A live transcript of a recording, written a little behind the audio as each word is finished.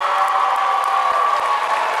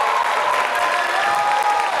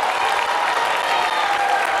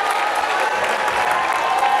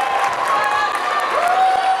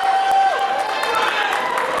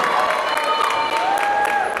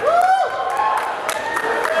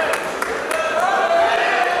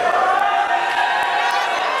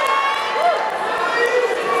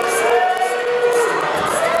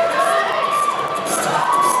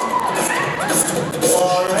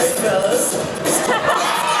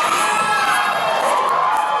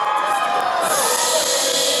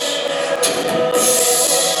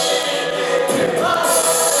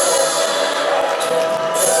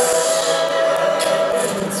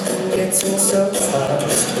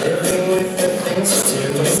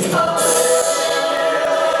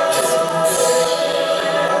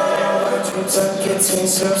seem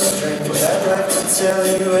so strange. I'd like to tell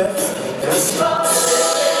you everything that's wrong.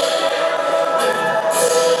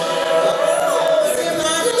 The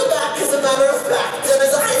man in the back is a matter of fact, and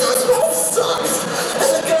his eyes are both stars.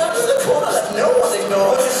 And the girl in the corner that no one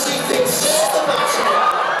ignores, because she thinks she's the match.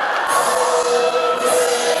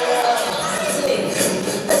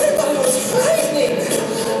 Everybody was frightening.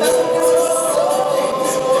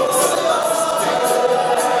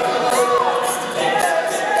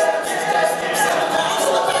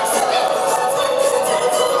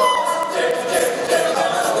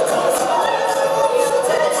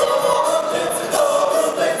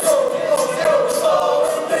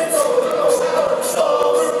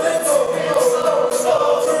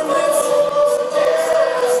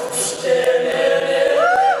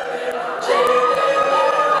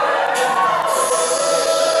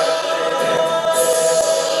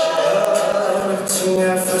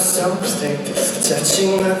 For something,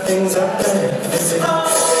 touching the things up there.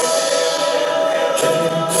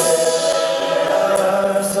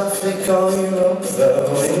 Softly call you over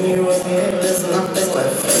when you were here. There's nothing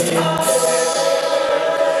left.